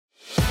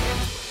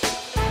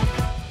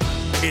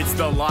It's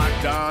the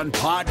Locked On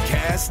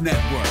Podcast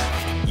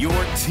Network, your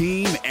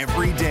team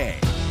every day.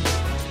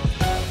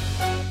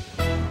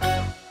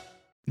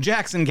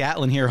 Jackson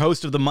Gatlin here,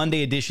 host of the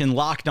Monday edition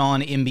Locked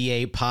On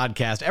NBA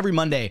podcast. Every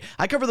Monday,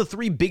 I cover the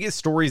three biggest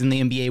stories in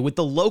the NBA with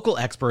the local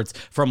experts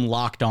from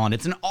Locked On.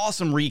 It's an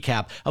awesome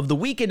recap of the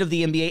weekend of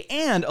the NBA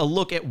and a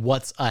look at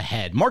what's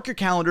ahead. Mark your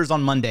calendars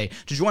on Monday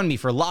to join me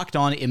for Locked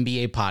On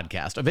NBA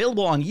podcast,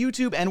 available on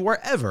YouTube and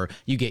wherever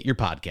you get your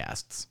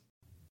podcasts.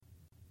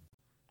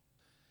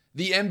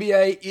 The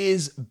NBA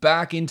is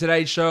back. In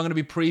today's show, I'm going to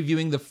be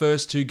previewing the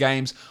first two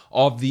games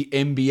of the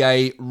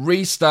NBA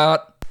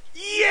restart.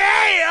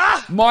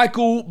 Yeah!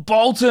 Michael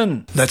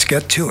Bolton. Let's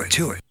get to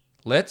it.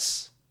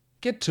 Let's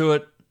get to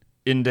it,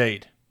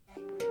 indeed.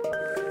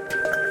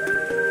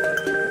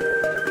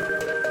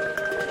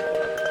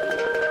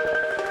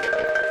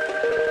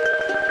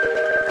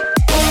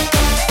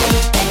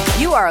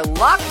 You are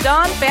Locked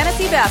On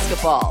Fantasy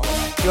Basketball,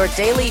 your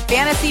daily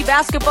fantasy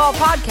basketball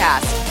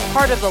podcast,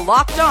 part of the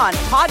Locked On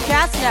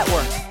Podcast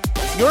Network,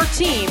 your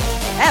team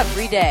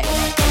every day.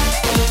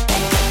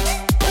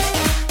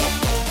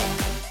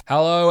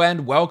 Hello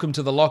and welcome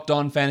to the Locked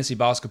On Fantasy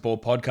Basketball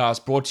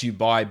podcast, brought to you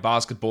by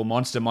Basketball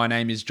Monster. My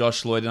name is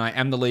Josh Lloyd and I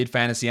am the lead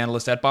fantasy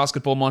analyst at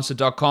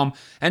basketballmonster.com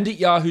and at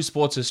Yahoo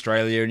Sports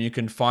Australia. And you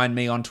can find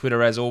me on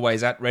Twitter as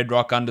always at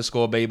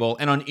redrock_bball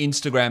and on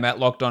Instagram at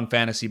Locked On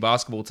Fantasy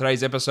Basketball.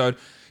 Today's episode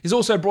is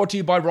also brought to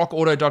you by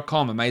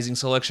rockauto.com. Amazing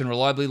selection,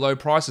 reliably low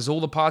prices, all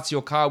the parts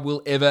your car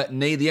will ever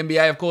need. The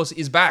NBA, of course,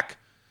 is back.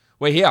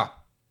 We're here.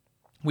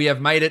 We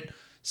have made it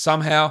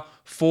somehow.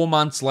 4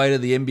 months later,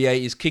 the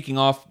NBA is kicking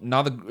off.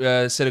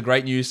 Another set of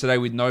great news today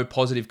with no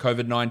positive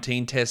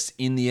COVID-19 tests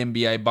in the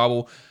NBA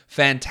bubble.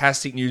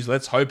 Fantastic news.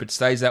 Let's hope it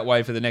stays that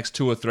way for the next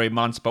 2 or 3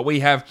 months. But we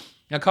have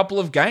a couple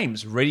of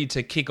games ready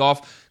to kick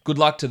off. Good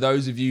luck to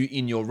those of you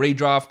in your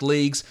redraft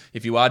leagues.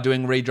 If you are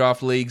doing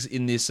redraft leagues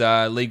in this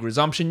league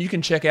resumption, you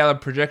can check out our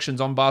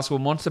projections on Basketball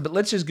Monster. But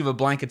let's just give a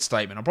blanket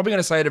statement. I'm probably going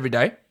to say it every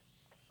day,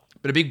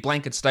 but a big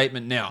blanket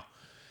statement now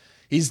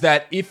is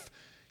that if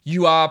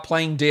you are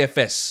playing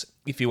DFS,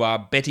 if you are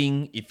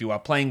betting, if you are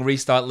playing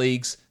restart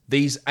leagues,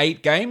 these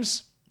 8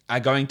 games are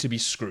going to be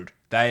screwed.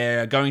 They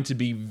are going to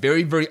be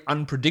very, very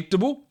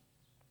unpredictable.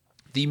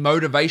 The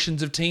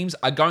motivations of teams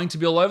are going to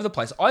be all over the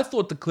place. I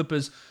thought the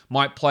Clippers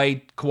might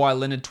play Kawhi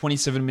Leonard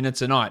 27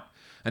 minutes a night.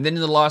 And then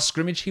in the last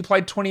scrimmage, he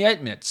played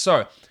 28 minutes.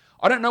 So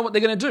I don't know what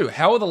they're going to do.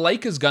 How are the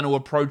Lakers going to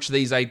approach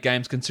these 8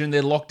 games considering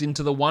they're locked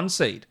into the 1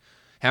 seed?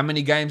 How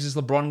many games is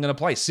LeBron going to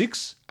play?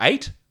 6?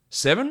 8?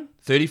 7,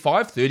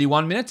 35,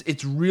 31 minutes.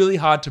 It's really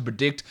hard to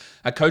predict.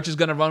 A coach is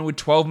going to run with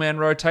 12-man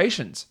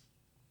rotations.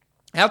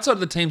 Outside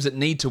of the teams that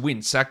need to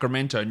win,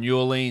 Sacramento, New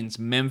Orleans,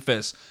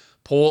 Memphis,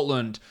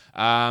 Portland,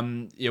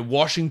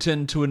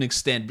 Washington to an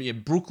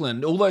extent,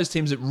 Brooklyn, all those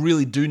teams that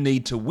really do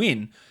need to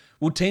win,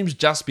 will teams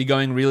just be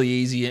going really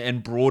easy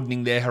and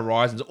broadening their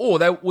horizons? Or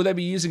will they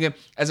be using it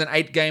as an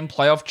 8-game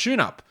playoff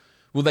tune-up?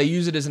 Will they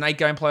use it as an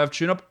 8-game playoff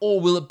tune-up,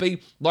 or will it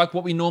be like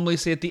what we normally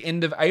see at the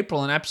end of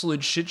April, an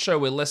absolute shit show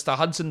where Lester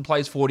Hudson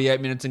plays 48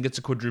 minutes and gets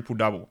a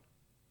quadruple-double?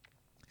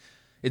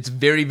 It's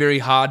very, very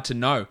hard to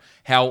know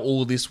how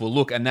all this will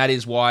look, and that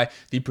is why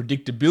the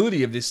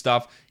predictability of this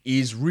stuff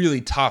is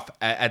really tough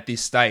at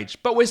this stage.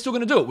 But we're still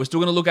going to do it. We're still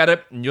going to look at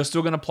it, and you're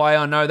still going to play,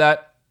 I know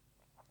that.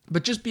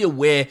 But just be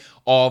aware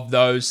of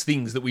those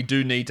things that we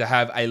do need to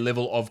have a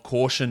level of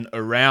caution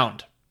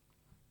around.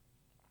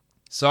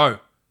 So,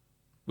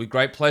 with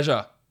great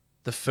pleasure,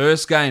 the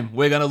first game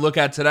we're going to look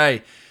at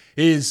today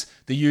is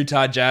the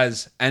Utah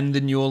Jazz and the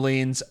New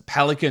Orleans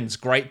Pelicans.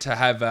 Great to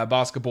have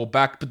basketball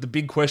back, but the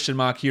big question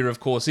mark here, of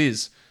course,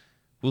 is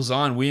will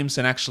Zion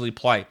Williamson actually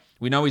play?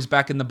 We know he's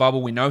back in the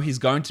bubble. We know he's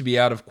going to be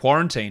out of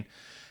quarantine.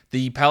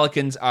 The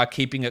Pelicans are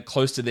keeping it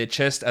close to their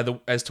chest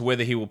as to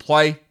whether he will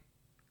play.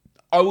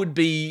 I would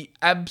be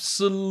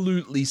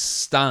absolutely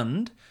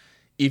stunned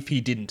if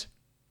he didn't.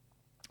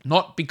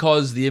 Not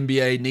because the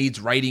NBA needs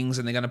ratings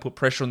and they're going to put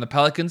pressure on the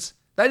Pelicans.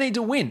 They need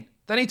to win.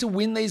 They need to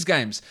win these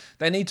games.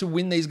 They need to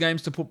win these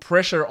games to put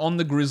pressure on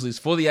the Grizzlies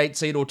for the 8th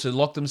seed or to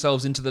lock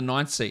themselves into the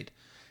 9th seed.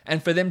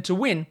 And for them to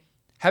win,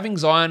 having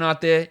Zion out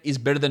there is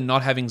better than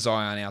not having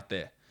Zion out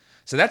there.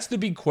 So that's the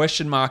big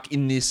question mark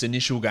in this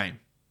initial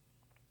game.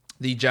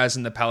 The Jazz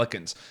and the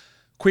Pelicans.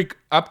 Quick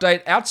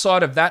update.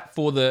 Outside of that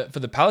for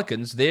the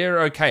Pelicans,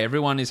 they're okay.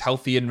 Everyone is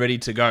healthy and ready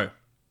to go.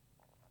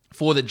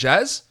 For the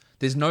Jazz,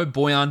 there's no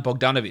Bojan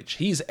Bogdanovic.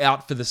 He's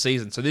out for the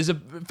season. So there's a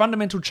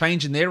fundamental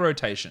change in their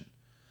rotation.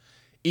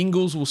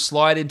 Ingles will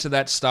slide into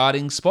that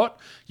starting spot.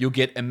 You'll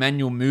get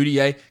Emmanuel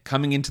Mudiay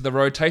coming into the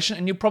rotation,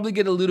 and you'll probably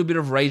get a little bit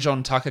of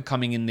Rajon Tucker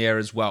coming in there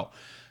as well.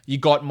 You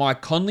got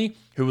Mike Conley,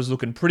 who was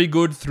looking pretty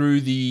good through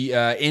the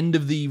end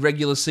of the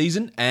regular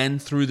season and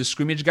through the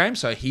scrimmage game,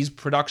 so his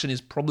production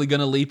is probably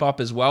going to leap up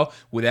as well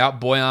without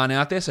Bojan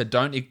out there, so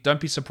don't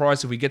be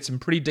surprised if we get some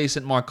pretty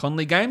decent Mike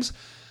Conley games.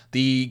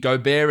 The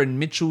Gobert and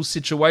Mitchell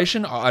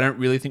situation, I don't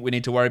really think we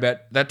need to worry about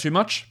that too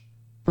much.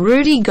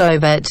 Rudy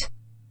Gobert.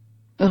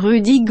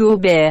 Rudy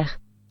Gobert.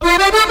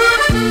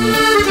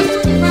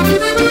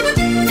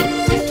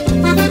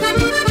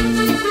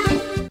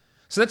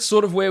 So that's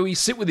sort of where we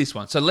sit with this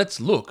one. So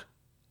let's look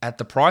at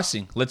the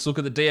pricing. Let's look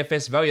at the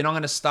DFS value. And I'm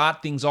going to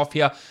start things off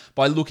here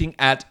by looking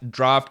at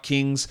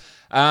DraftKings,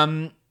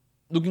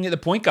 looking at the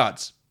point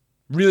guards.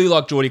 Really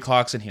like Jordy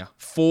Clarkson here.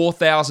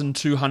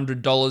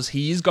 $4,200.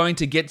 He is going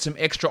to get some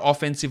extra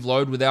offensive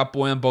load without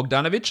Bojan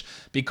Bogdanovic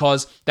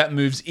because that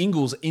moves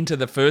Ingles into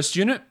the first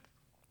unit.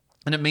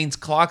 And it means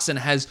Clarkson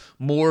has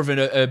more of an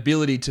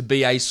ability to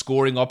be a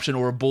scoring option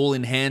or a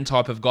ball-in-hand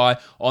type of guy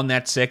on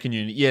that second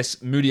unit.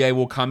 Yes, Moutier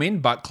will come in,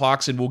 but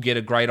Clarkson will get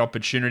a great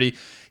opportunity.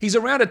 He's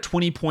around a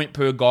 20-point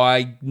per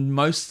guy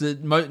most of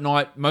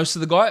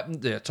the guy.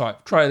 Yeah,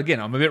 try it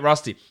again. I'm a bit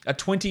rusty. A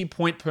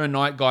 20-point per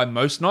night guy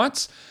most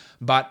nights.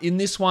 But in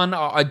this one,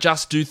 I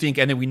just do think,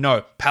 and then we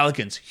know,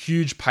 Pelicans,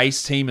 huge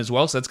pace team as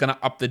well, so that's going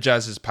to up the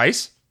Jazz's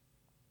pace.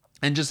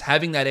 And just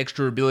having that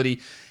extra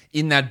ability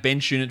in that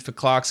bench unit for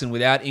Clarkson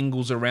without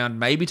Ingles around,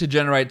 maybe to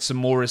generate some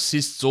more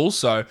assists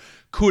also,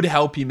 could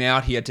help him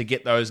out here to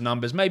get those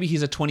numbers. Maybe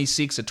he's a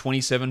 26, a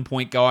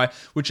 27-point guy,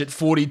 which at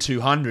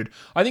 4,200,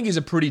 I think is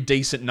a pretty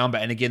decent number.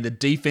 And again, the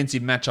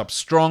defensive matchup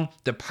strong,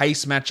 the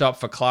pace matchup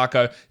for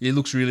Clarko, it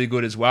looks really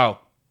good as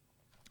well.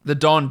 The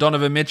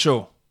Donovan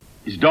Mitchell.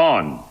 He's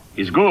Don.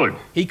 He's good.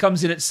 He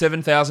comes in at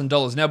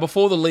 $7,000. Now,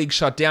 before the league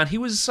shut down, he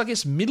was, I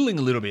guess, middling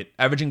a little bit,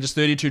 averaging just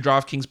 32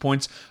 DraftKings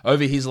points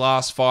over his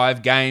last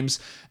 5 games.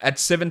 At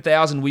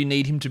 $7,000, we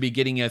need him to be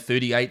getting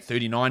 38,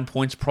 39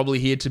 points probably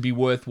here to be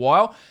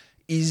worthwhile.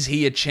 Is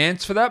he a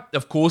chance for that?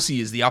 Of course he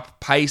is. The up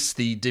pace,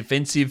 the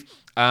defensive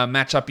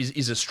matchup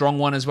is a strong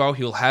one as well.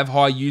 He'll have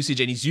high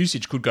usage, and his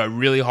usage could go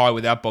really high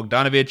without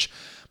Bogdanovic.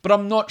 But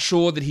I'm not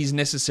sure that he's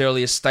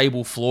necessarily a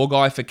stable floor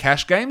guy for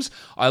cash games.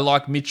 I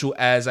like Mitchell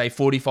as a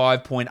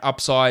 45-point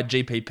upside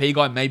GPP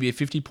guy, maybe a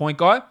 50-point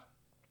guy.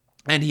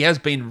 And he has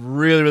been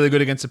really, really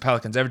good against the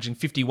Pelicans, averaging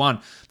 51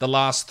 the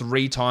last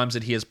 3 times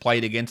that he has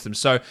played against them.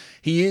 So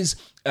he is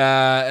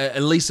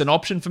at least an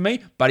option for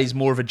me, but he's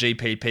more of a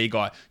GPP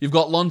guy. You've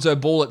got Lonzo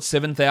Ball at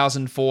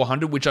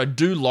 7,400, which I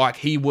do like.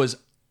 He was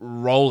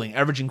rolling,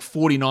 averaging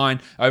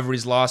 49 over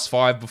his last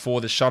 5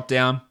 before the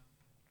shutdown.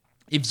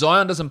 If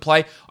Zion doesn't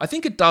play, I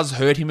think it does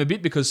hurt him a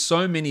bit because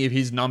so many of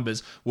his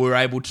numbers were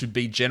able to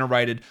be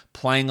generated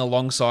playing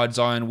alongside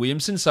Zion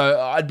Williamson. So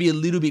I'd be a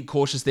little bit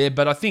cautious there,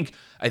 but I think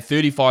a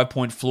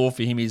 35-point floor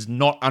for him is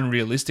not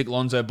unrealistic,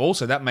 Lonzo Ball,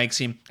 so that makes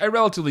him a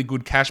relatively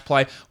good cash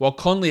play, while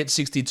Conley at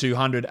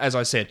 6,200, as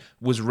I said,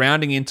 was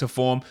rounding into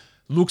form.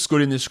 Looks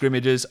good in the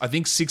scrimmages. I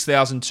think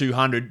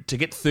 6,200 to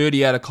get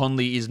 30 out of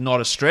Conley is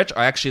not a stretch.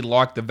 I actually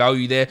like the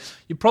value there.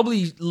 You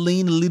probably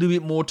lean a little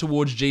bit more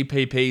towards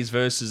GPPs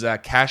versus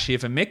cash here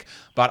for Mick,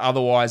 but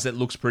otherwise that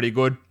looks pretty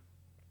good.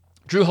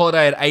 Drew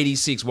Holiday at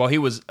 86, while he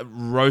was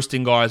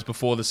roasting guys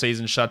before the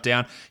season shut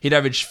down, he'd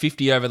averaged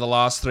 50 over the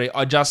last 3.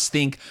 I just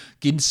think,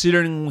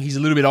 considering he's a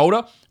little bit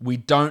older, we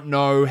don't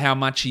know how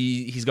much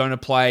he's going to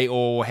play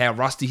or how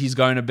rusty he's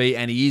going to be,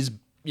 and he is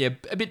a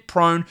bit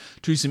prone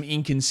to some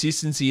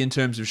inconsistency in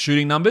terms of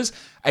shooting numbers.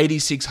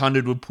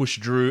 8,600 would push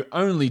Drew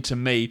only to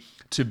me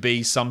to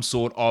be some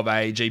sort of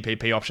a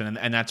GPP option,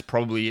 and that's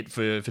probably it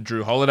for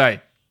Drew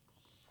Holiday.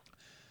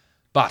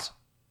 But,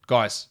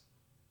 guys,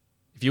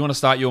 if you want to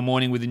start your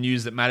morning with the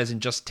news that matters in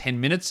just 10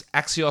 minutes,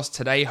 Axios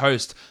Today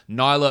host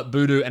Nyla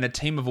Boodoo and a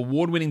team of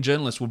award-winning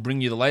journalists will bring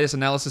you the latest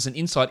analysis and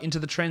insight into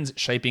the trends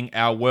shaping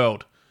our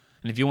world.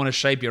 And if you want to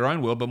shape your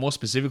own world, but more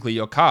specifically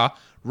your car,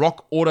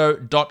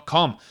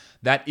 rockauto.com.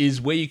 That is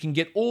where you can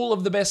get all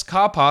of the best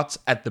car parts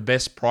at the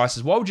best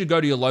prices. Why would you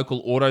go to your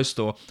local auto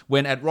store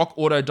when at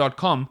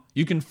rockauto.com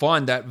you can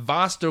find that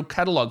vast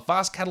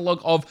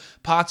catalog of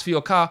parts for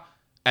your car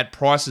at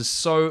prices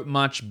so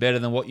much better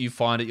than what you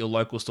find at your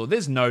local store.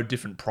 There's no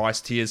different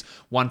price tiers,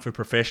 one for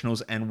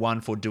professionals and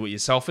one for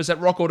do-it-yourselfers. At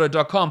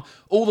rockauto.com,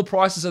 all the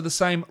prices are the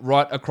same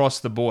right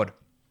across the board.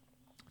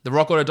 The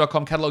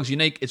rockauto.com catalog is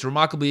unique, it's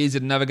remarkably easy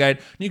to navigate,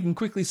 and you can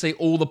quickly see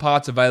all the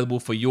parts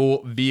available for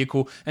your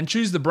vehicle and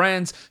choose the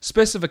brands,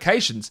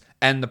 specifications,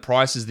 and the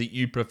prices that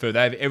you prefer.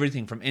 They have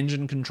everything from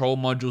engine control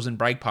modules and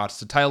brake parts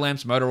to tail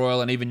lamps, motor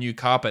oil, and even new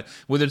carpet.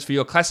 Whether it's for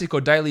your classic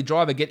or daily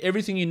driver, get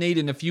everything you need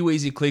in a few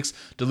easy clicks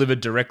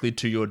delivered directly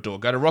to your door.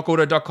 Go to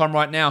rockauto.com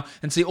right now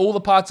and see all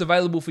the parts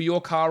available for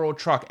your car or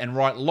truck and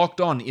write Locked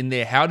On in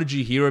their How Did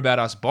You Hear About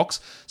Us box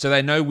so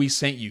they know we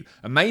sent you.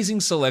 Amazing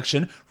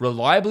selection,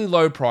 reliably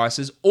low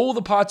prices, all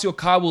the parts your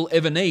car will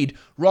ever need.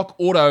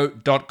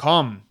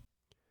 rockauto.com.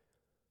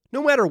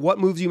 No matter what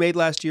moves you made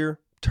last year,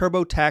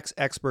 TurboTax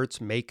experts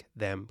make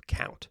them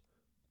count.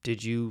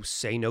 Did you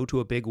say no to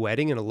a big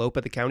wedding and elope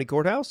at the county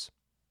courthouse?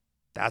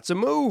 That's a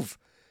move.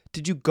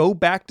 Did you go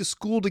back to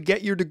school to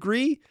get your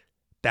degree?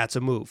 That's a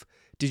move.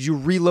 Did you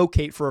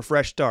relocate for a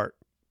fresh start?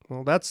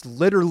 Well, that's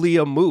literally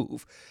a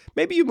move.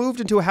 Maybe you moved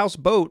into a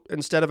houseboat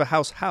instead of a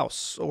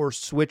house, or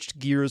switched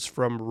gears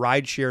from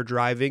rideshare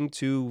driving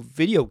to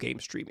video game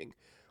streaming.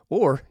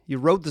 Or you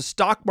rode the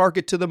stock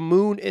market to the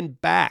moon and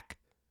back.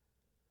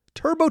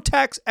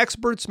 TurboTax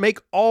experts make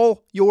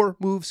all your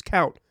moves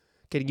count,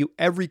 getting you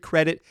every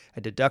credit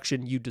and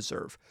deduction you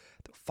deserve.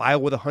 They'll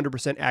file with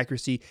 100%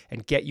 accuracy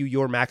and get you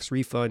your max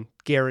refund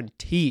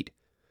guaranteed.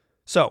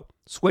 So,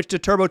 Switch to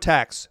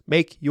TurboTax.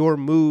 Make your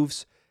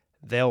moves.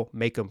 They'll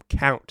make them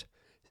count.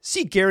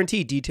 See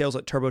guarantee details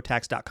at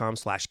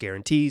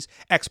turbotax.com/guarantees.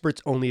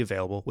 Experts only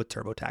available with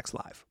TurboTax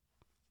Live.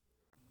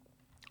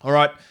 All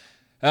right.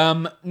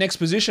 Next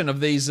position of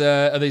these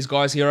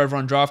guys here over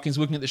on DraftKings,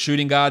 looking at the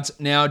shooting guards.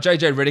 Now,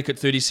 JJ Redick at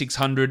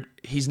 3,600,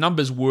 his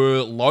numbers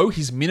were low.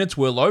 His minutes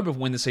were low before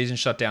when the season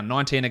shut down.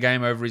 19 a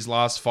game over his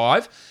last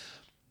 5.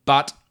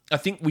 But I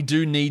think we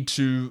do need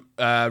to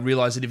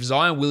realize that if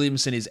Zion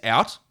Williamson is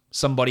out,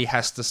 somebody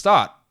has to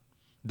start.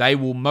 They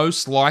will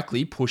most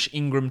likely push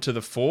Ingram to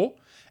the 4,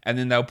 and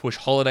then they'll push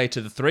Holiday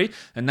to the 3,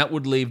 and that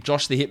would leave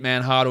Josh the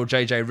Hitman Hart or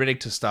JJ Redick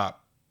to start.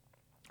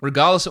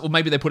 Regardless, or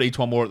maybe they put each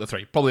one more at the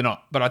 3. Probably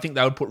not, but I think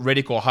they would put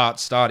Redick or Hart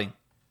starting.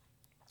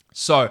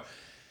 So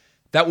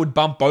that would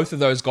bump both of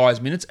those guys'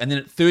 minutes, and then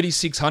at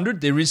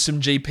 3,600, there is some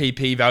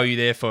GPP value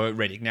there for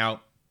Redick.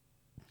 Now,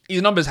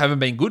 his numbers haven't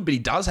been good, but he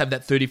does have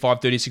that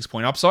 35, 36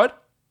 point upside.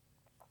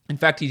 In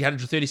fact, he had a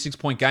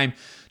 36-point game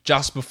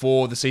just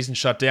before the season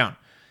shut down.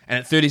 And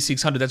at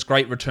 3,600, that's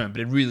great return,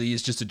 but it really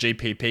is just a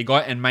GPP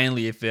guy, and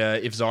mainly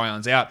if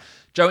Zion's out.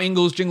 Joe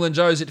Ingles, Jingling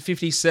Joe's at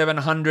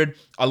 5,700.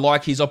 I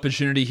like his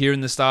opportunity here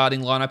in the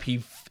starting lineup.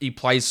 He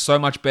plays so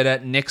much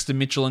better next to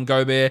Mitchell and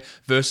Gobert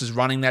versus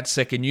running that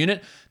second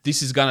unit.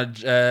 This is going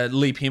to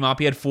leap him up.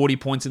 He had 40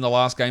 points in the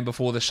last game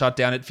before the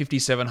shutdown at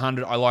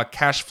 5,700. I like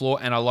cash floor,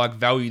 and I like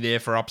value there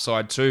for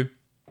upside too.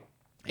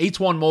 Each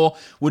one more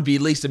would be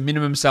at least a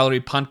minimum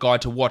salary punt guy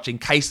to watch in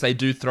case they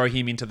do throw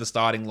him into the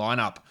starting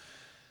lineup.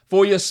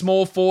 For your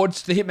small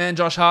forwards, the Hitman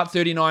Josh Hart,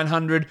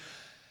 3,900.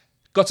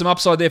 Got some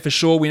upside there for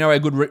sure. We know how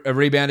good a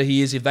rebounder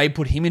he is. If they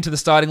put him into the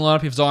starting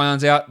lineup, if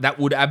Zion's out, that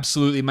would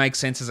absolutely make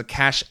sense as a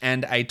cash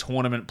and a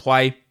tournament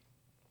play.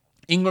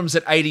 Ingram's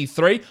at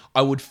 83.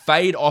 I would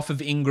fade off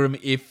of Ingram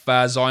if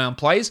Zion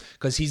plays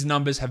because his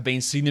numbers have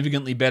been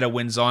significantly better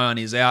when Zion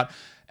is out.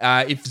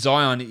 If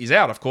Zion is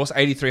out, of course,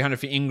 8,300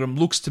 for Ingram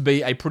looks to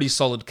be a pretty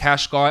solid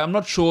cash guy. I'm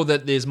not sure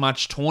that there's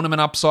much tournament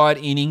upside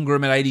in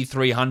Ingram at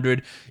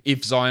 8,300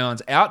 if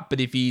Zion's out, but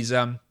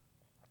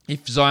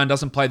if Zion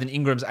doesn't play, then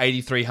Ingram's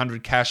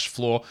 8,300 cash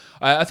floor,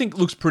 I think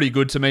looks pretty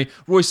good to me.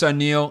 Royce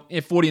O'Neal,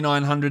 at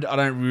 4,900, I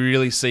don't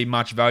really see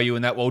much value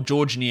in that. Well,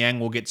 George Niang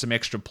will get some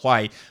extra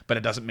play, but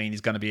it doesn't mean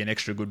he's going to be an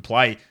extra good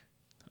play,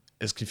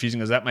 as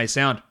confusing as that may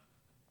sound.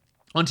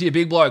 Onto your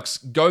big blokes.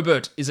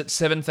 Gobert is at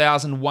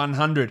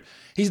 7,100.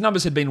 His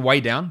numbers had been way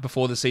down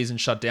before the season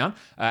shut down,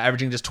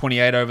 averaging just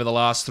 28 over the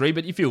last 3,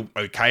 but you feel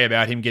okay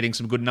about him getting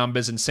some good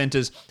numbers, and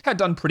centers had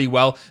done pretty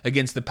well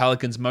against the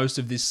Pelicans most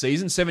of this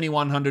season.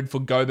 7,100 for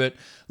Gobert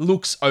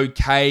looks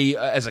okay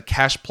as a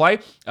cash play.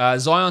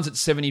 Zion's at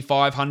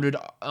 7,500.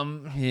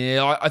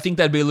 I think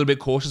they'd be a little bit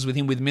cautious with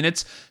him with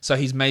minutes, so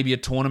he's maybe a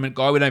tournament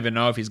guy. We don't even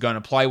know if he's going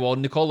to play well.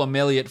 Nicola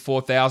Melli at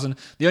 4,000.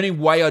 The only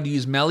way I'd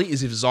use Melli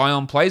is if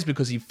Zion plays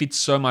because he fits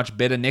so much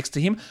better next to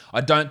him.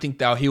 I don't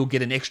think he'll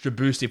get an extra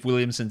boost if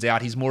Williamson's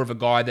out. He's more of a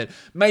guy that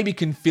maybe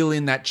can fill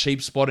in that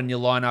cheap spot in your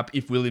lineup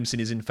if Williamson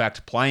is in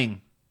fact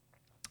playing.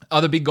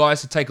 Other big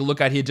guys to take a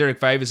look at here, Derek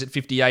Favors at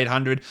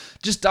 5,800.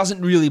 Just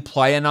doesn't really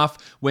play enough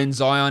when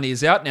Zion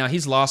is out. Now,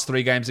 his last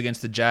 3 games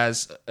against the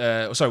Jazz,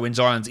 when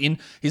Zion's in,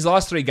 his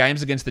last 3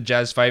 games against the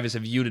Jazz, Favors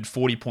have yielded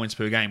 40 points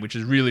per game, which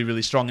is really,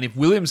 really strong. And if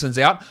Williamson's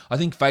out, I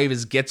think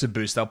Favors gets a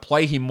boost. They'll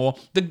play him more.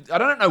 I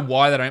don't know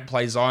why they don't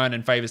play Zion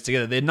and Favors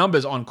together. Their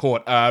numbers on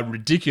court are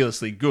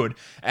ridiculously good,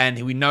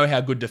 and we know how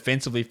good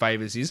defensively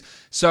Favors is.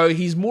 So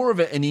he's more of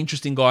an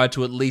interesting guy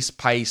to at least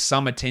pay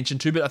some attention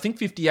to, but I think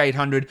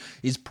 5,800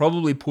 is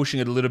probably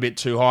pushing it a little bit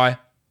too high.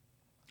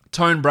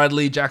 Tone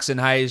Bradley, Jackson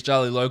Hayes,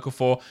 Jali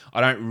Okafor,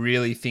 I don't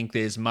really think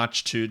there's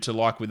much to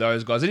like with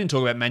those guys. I didn't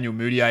talk about Manuel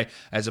Mudiay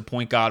as a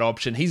point guard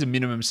option. He's a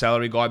minimum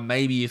salary guy.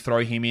 Maybe you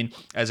throw him in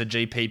as a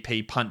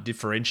GPP punt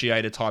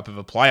differentiator type of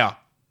a player.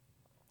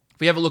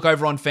 If we have a look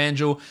over on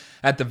FanDuel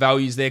at the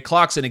values there,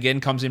 Clarkson again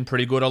comes in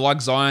pretty good. I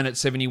like Zion at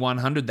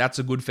 7,100. That's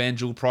a good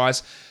FanDuel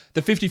price.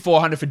 The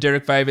 5,400 for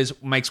Derek Favors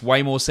makes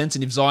way more sense,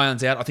 and if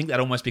Zion's out, I think that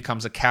almost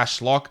becomes a cash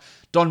lock.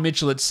 Don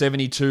Mitchell at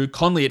 72,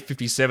 Conley at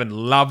 57,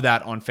 love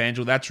that on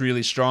FanDuel. That's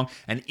really strong.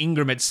 And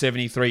Ingram at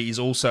 73 is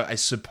also a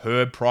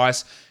superb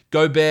price.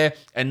 Gobert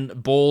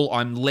and Ball,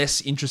 I'm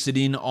less interested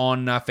in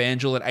on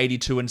FanDuel at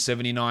 82 and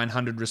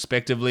 7,900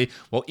 respectively.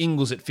 While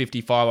Ingles at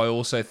 55, I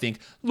also think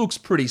looks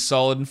pretty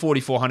solid. And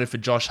 4,400 for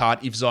Josh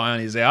Hart if Zion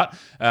is out.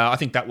 I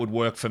think that would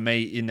work for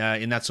me in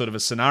that sort of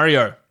a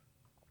scenario.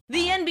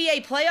 The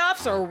NBA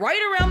playoffs are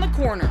right around the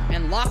corner,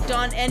 and Locked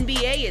On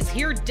NBA is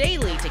here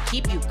daily to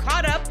keep you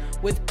caught up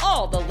with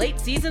all the late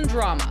season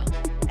drama.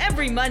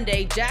 Every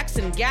Monday,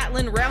 Jackson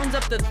Gatlin rounds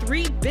up the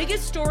 3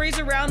 biggest stories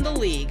around the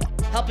league,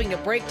 helping to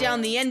break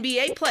down the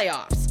NBA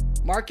playoffs.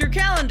 Mark your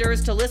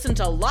calendars to listen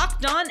to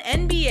Locked On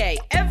NBA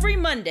every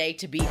Monday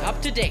to be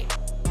up to date.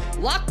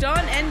 Locked On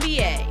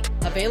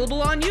NBA,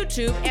 available on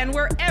YouTube and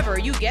wherever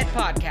you get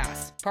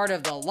podcasts. Part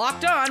of the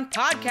Locked On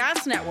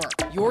Podcast Network,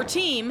 your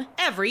team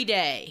every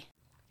day.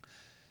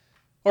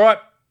 All right,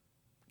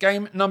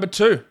 game number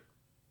 2.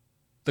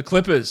 The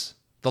Clippers,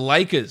 the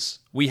Lakers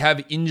we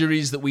have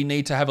injuries that we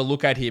need to have a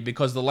look at here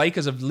because the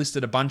Lakers have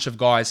listed a bunch of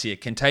guys here.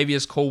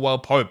 Kentavious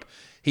Caldwell-Pope,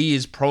 he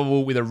is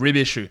probable with a rib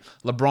issue.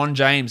 LeBron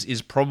James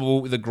is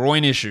probable with a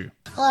groin issue.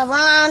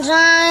 LeBron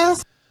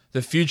James.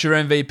 The future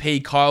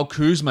MVP Kyle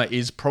Kuzma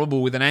is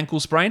probable with an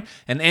ankle sprain,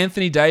 and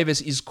Anthony Davis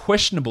is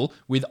questionable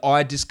with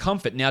eye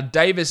discomfort. Now,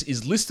 Davis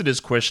is listed as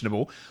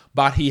questionable,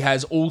 but he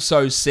has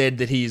also said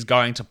that he is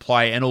going to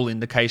play, and all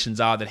indications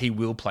are that he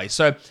will play.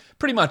 So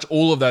pretty much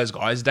all of those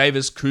guys,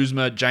 Davis,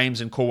 Kuzma,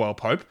 James, and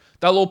Caldwell-Pope,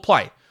 they'll all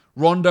play.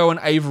 Rondo and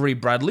Avery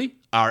Bradley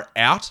are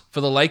out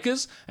for the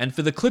Lakers, and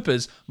for the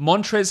Clippers,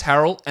 Montrezl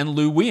Harrell and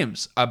Lou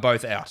Williams are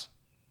both out.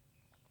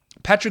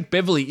 Patrick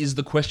Beverley is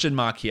the question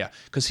mark here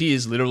because he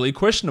is literally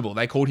questionable.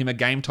 They called him a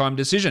game time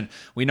decision.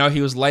 We know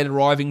he was late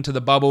arriving to the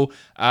bubble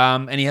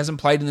and he hasn't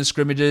played in the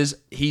scrimmages.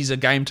 He's a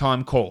game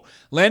time call.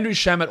 Landry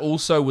Shamet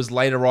also was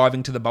late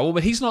arriving to the bubble,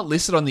 but he's not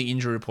listed on the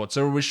injury report,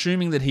 so we're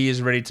assuming that he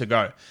is ready to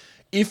go.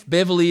 If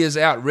Beverley is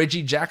out,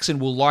 Reggie Jackson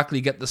will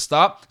likely get the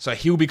start, so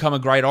he'll become a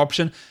great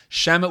option.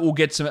 Shamet will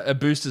get a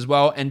boost as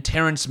well, and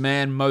Terrence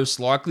Mann most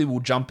likely will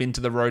jump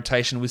into the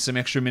rotation with some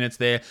extra minutes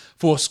there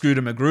for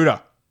Scooter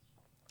Magruder.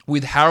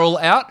 With Harrell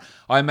out,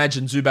 I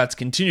imagine Zubats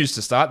continues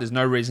to start. There's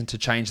no reason to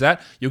change that.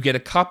 You'll get a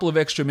couple of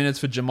extra minutes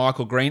for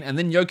Jermichael Green, and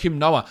then Joakim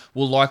Noah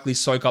will likely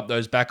soak up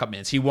those backup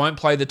minutes. He won't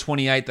play the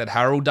 28 that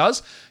Harrell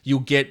does. You'll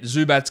get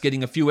Zubats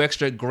getting a few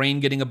extra, Green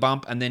getting a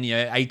bump, and then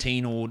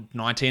 18 or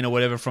 19 or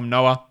whatever from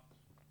Noah.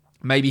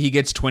 Maybe he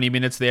gets 20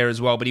 minutes there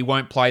as well, but he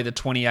won't play the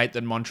 28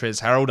 that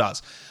Montrezl Harrell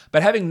does.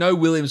 But having no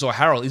Williams or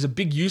Harrell is a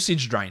big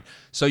usage drain.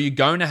 So you're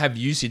going to have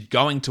usage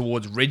going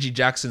towards Reggie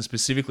Jackson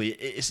specifically.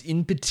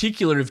 In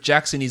particular, if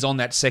Jackson is on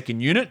that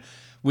second unit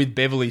with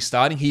Beverley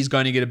starting, he's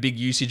going to get a big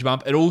usage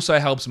bump. It also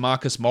helps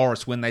Marcus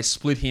Morris when they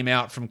split him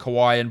out from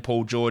Kawhi and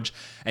Paul George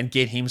and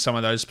get him some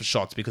of those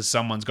shots because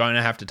someone's going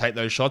to have to take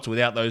those shots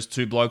without those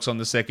two blokes on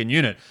the second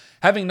unit.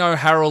 Having no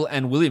Harrell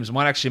and Williams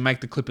might actually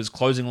make the Clippers'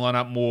 closing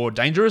lineup more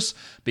dangerous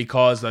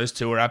because those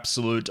two are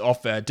absolute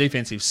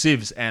defensive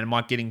sieves, and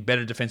getting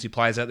better defensive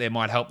players out there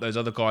might help those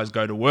other guys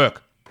go to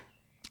work.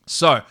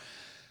 So,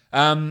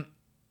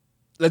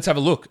 let's have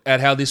a look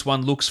at how this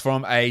one looks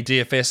from a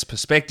DFS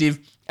perspective.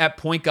 At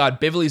point guard,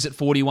 Beverley's at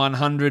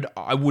 4,100.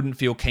 I wouldn't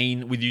feel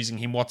keen with using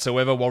him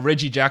whatsoever, while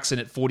Reggie Jackson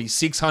at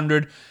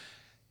 4,600.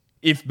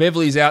 If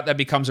Beverley's out, that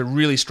becomes a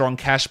really strong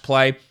cash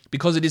play.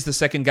 Because it is the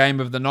second game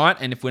of the night,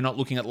 and if we're not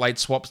looking at late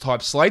swaps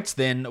type slates,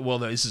 then, well,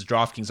 this is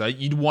DraftKings, so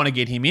you'd want to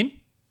get him in.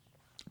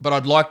 But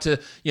I'd like to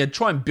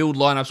try and build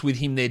lineups with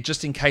him there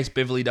just in case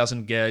Beverley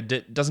doesn't get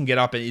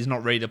up and is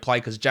not ready to play,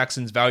 because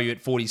Jackson's value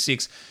at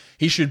 46,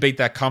 he should beat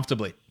that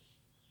comfortably.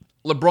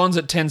 LeBron's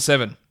at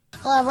 10-7.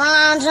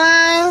 LeBron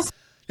James.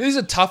 This is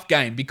a tough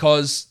game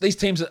because these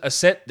teams are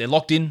set, they're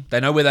locked in, they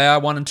know where they are,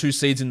 1 and 2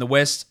 seeds in the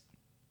West.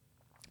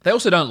 They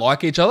also don't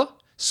like each other.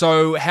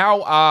 So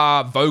how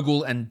are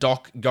Vogel and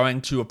Doc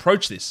going to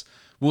approach this?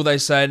 Will they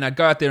say, now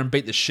go out there and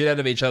beat the shit out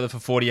of each other for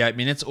 48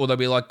 minutes? Or they'll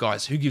be like,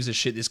 guys, who gives a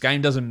shit? This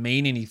game doesn't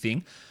mean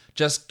anything.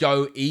 Just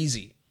go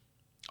easy.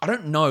 I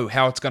don't know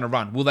how it's going to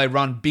run. Will they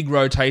run big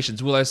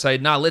rotations? Will they say,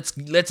 no,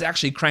 let's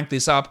actually crank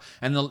this up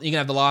and you're going to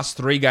have the last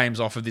 3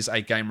 games off of this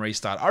 8-game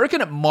restart? I reckon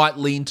it might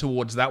lean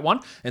towards that one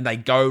and they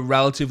go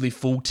relatively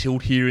full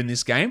tilt here in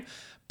this game,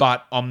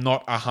 but I'm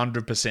not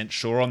 100%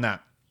 sure on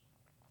that.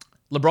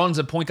 LeBron's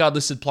a point guard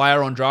listed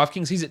player on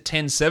DraftKings. He's at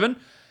 10-7.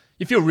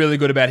 You feel really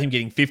good about him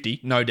getting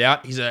 50, no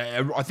doubt.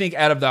 I think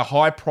out of the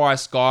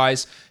high-priced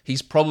guys,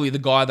 he's probably the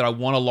guy that I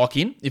want to lock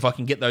in if I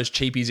can get those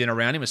cheapies in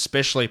around him,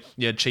 especially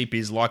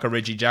cheapies like a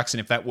Reggie Jackson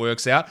if that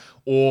works out,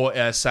 or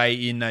say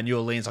in New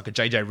Orleans like a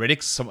JJ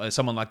Redick,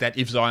 someone like that.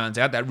 If Zion's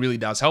out, that really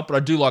does help. But I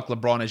do like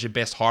LeBron as your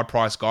best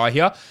high-priced guy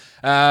here.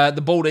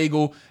 The Bald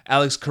Eagle,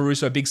 Alex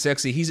Caruso, Big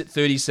Sexy, he's at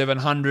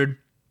 3,700.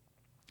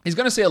 He's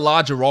going to see a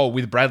larger role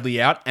with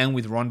Bradley out and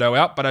with Rondo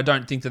out, but I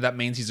don't think that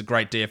means he's a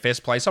great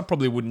DFS play, so I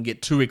probably wouldn't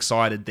get too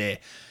excited there.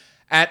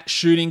 At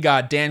shooting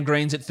guard, Dan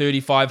Green's at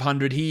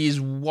 3,500. He is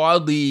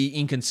wildly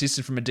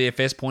inconsistent from a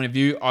DFS point of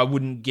view. I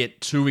wouldn't get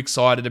too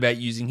excited about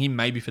using him,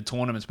 maybe for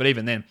tournaments, but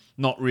even then,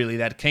 not really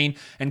that keen.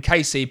 And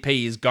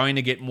KCP is going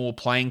to get more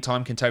playing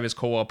time. Kentavious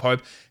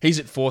Caldwell-Pope, he's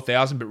at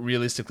 4,000, but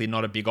realistically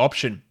not a big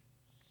option.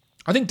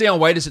 I think Dion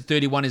Waiters at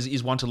 31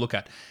 is one to look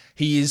at.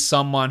 He is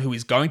someone who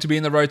is going to be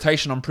in the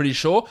rotation, I'm pretty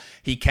sure.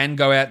 He can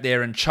go out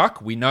there and chuck.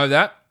 We know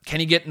that. Can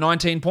he get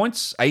 19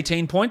 points,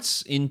 18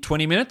 points in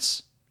 20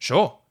 minutes?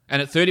 Sure.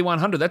 And at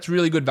 3,100, that's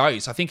really good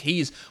value. So I think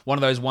he's one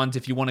of those ones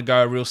if you want to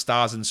go a real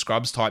stars and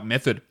scrubs type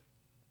method.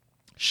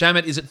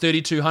 Shamet is at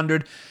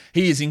 3,200.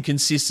 He is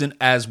inconsistent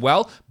as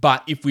well.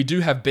 But if we do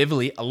have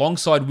Beverley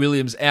alongside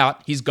Williams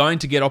out, he's going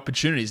to get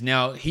opportunities.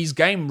 Now, his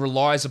game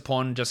relies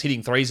upon just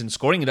hitting threes and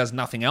scoring. He does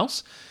nothing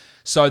else.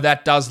 So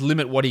that does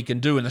limit what he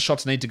can do, and the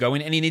shots need to go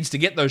in, and he needs to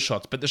get those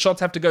shots. But the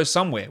shots have to go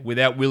somewhere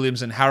without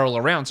Williams and Harrell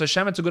around. So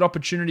Shamet's a good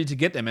opportunity to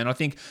get them, and I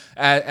think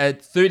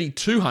at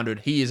 3,200,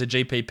 he is a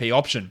GPP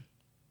option.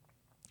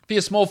 If For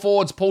your small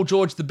forwards, Paul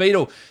George, the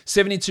Beatle,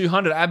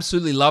 7,200.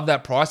 Absolutely love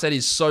that price. That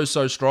is so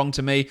strong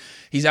to me.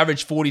 He's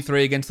averaged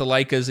 43 against the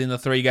Lakers in the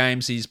 3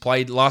 games he's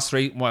played. Last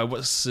 3,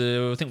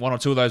 I think 1 or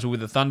 2 of those were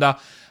with the Thunder.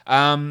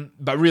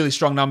 But really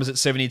strong numbers at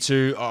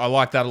 72. I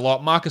like that a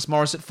lot. Marcus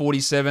Morris at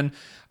 47.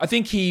 I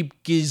think he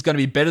is going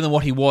to be better than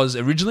what he was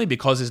originally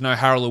because there's no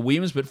Harrell or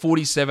Williams, but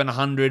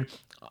 4,700,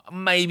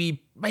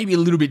 maybe a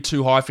little bit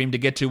too high for him to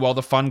get to, while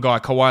the fun guy,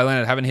 Kawhi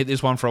Leonard, haven't hit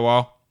this one for a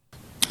while.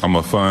 I'm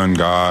a fun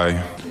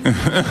guy.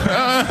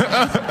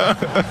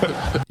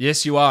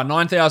 Yes, you are.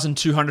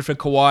 9,200 for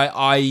Kawhi.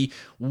 I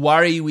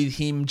worry with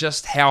him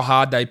just how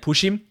hard they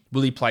push him.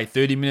 Will he play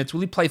 30 minutes?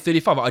 Will he play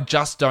 35? I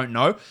just don't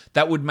know.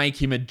 That would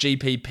make him a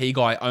GPP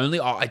guy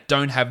only. I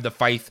don't have the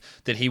faith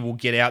that he will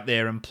get out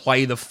there and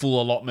play the full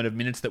allotment of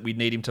minutes that we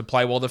need him to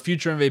play. While the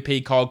future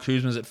MVP, Kyle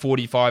Kuzma's at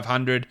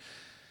 4,500.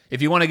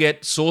 If you want to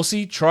get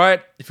saucy, try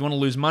it. If you want to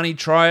lose money,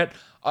 try it.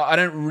 I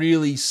don't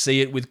really see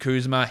it with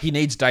Kuzma. He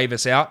needs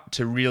Davis out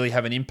to really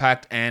have an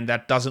impact, and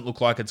that doesn't look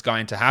like it's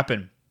going to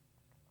happen.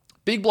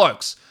 Big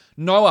blokes.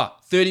 Noah,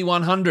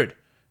 3,100.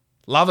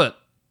 Love it.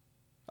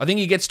 I think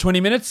he gets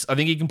 20 minutes. I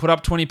think he can put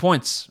up 20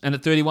 points. And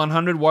at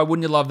 3,100, why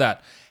wouldn't you love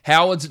that?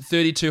 Howard's at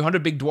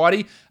 3,200. Big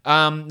Dwighty.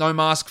 No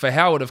mask for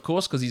Howard, of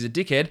course, because he's a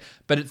dickhead.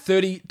 But at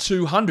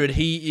 3,200,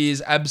 he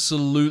is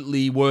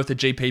absolutely worth a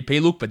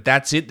GPP look. But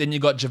that's it. Then you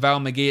got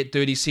JaVale McGee at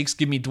 36.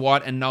 Give me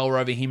Dwight and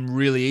Noah over him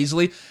really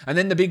easily. And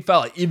then the big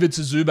fella,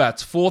 Ivica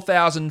Zubats,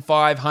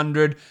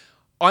 4,500.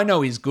 I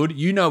know he's good.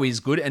 You know he's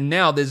good. And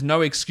now there's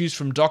no excuse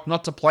from Doc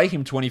not to play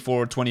him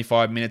 24 or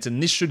 25 minutes.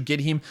 And this should get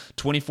him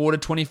 24 to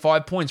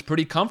 25 points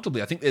pretty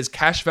comfortably. I think there's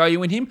cash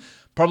value in him.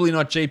 Probably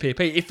not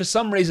GPP. If for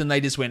some reason they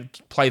just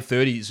went play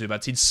 30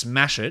 Zubats, he'd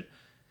smash it.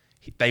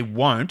 They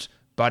won't.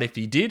 But if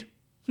he did,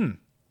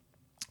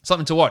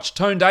 something to watch.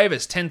 Tone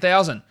Davis,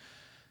 10,000.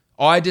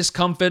 Eye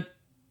discomfort.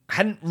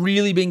 Hadn't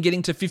really been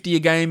getting to 50 a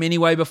game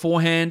anyway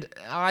beforehand.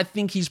 I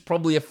think he's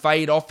probably a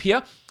fade off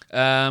here.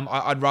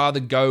 I'd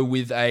rather go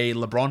with a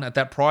LeBron at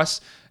that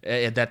price,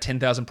 at that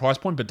 10,000 price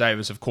point. But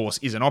Davis, of course,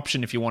 is an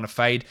option if you want to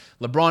fade.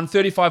 LeBron,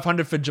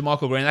 3,500 for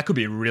JaMychal Green. That could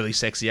be really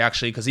sexy,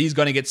 actually, because he's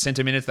going to get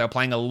center minutes. They're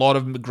playing a lot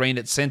of Green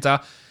at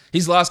center.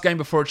 His last game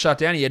before it shut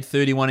down, he had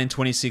 31 in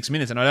 26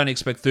 minutes, and I don't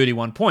expect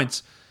 31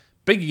 points.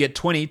 But you get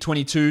 20,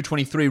 22,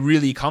 23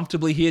 really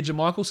comfortably here,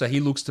 JaMychal, so he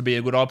looks to be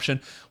a good option.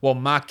 While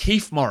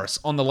Markieff Morris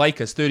on the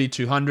Lakers,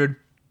 3,200.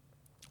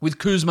 With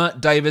Kuzma,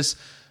 Davis,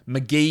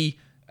 McGee,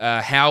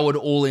 Howard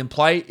all in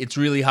play, it's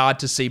really hard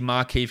to see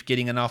Markieff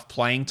getting enough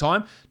playing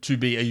time to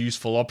be a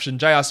useful option.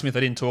 J.R. Smith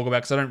I didn't talk about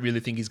because I don't really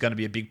think he's going to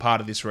be a big part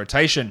of this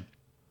rotation.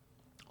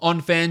 On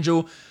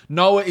FanDuel,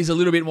 Noah is a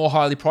little bit more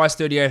highly priced,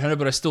 3,800,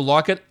 but I still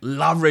like it.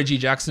 Love Reggie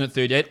Jackson at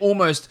 38.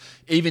 Almost,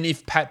 even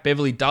if Pat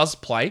Beverly does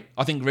play,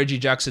 I think Reggie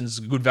Jackson's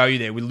good value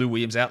there with Lou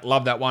Williams out.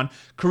 Love that one.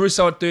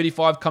 Caruso at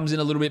 35 comes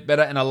in a little bit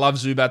better, and I love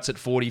Zubats at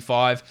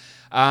 45.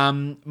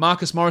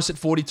 Marcus Morris at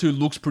 42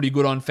 looks pretty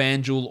good on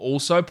FanDuel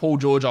also. Paul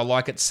George I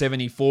like at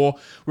 74,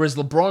 whereas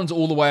LeBron's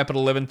all the way up at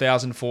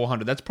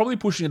 11,400. That's probably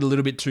pushing it a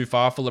little bit too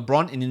far for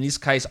LeBron, and in this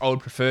case I would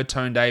prefer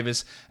Tone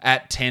Davis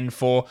at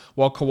 10.4,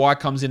 while Kawhi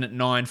comes in at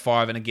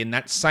 9.5, and again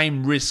that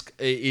same risk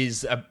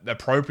is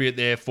appropriate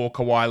there for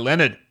Kawhi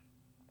Leonard.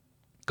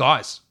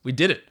 Guys, we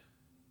did it.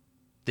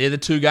 They're the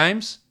 2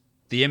 games.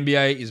 The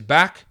NBA is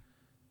back.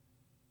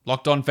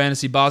 Locked On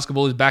Fantasy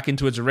Basketball is back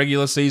into its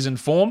regular season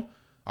form.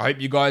 I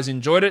hope you guys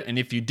enjoyed it, and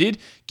if you did,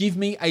 give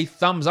me a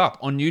thumbs up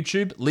on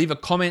YouTube. Leave a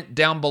comment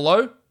down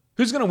below.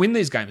 Who's going to win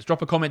these games?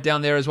 Drop a comment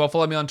down there as well.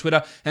 Follow me on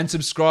Twitter and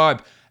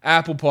subscribe.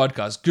 Apple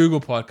Podcasts,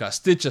 Google Podcasts,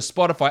 Stitcher,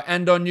 Spotify,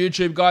 and on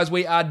YouTube. Guys,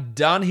 we are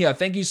done here.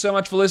 Thank you so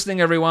much for listening,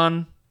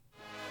 everyone.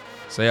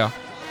 See ya.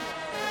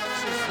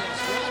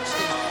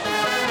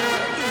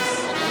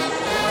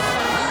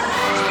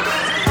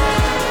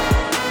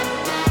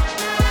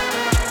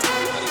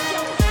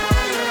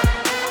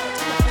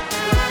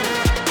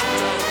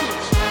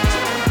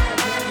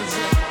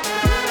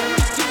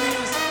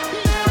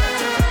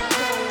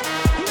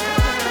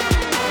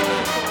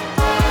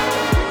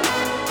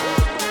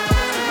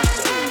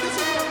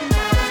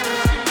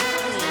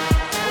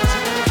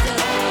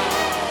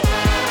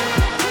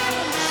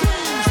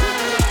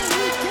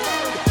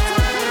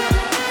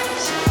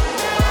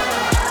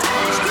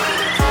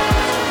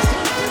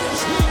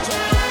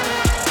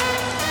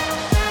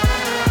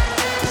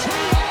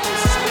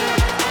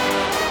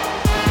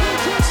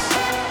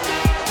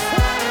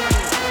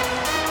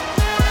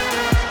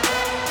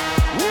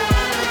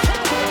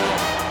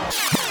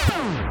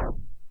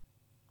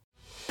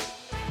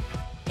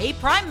 Hey,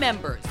 Prime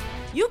members,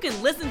 you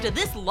can listen to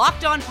this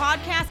Locked On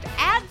podcast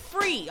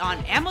ad-free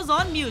on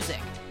Amazon Music.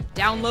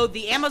 Download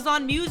the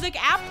Amazon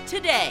Music app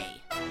today.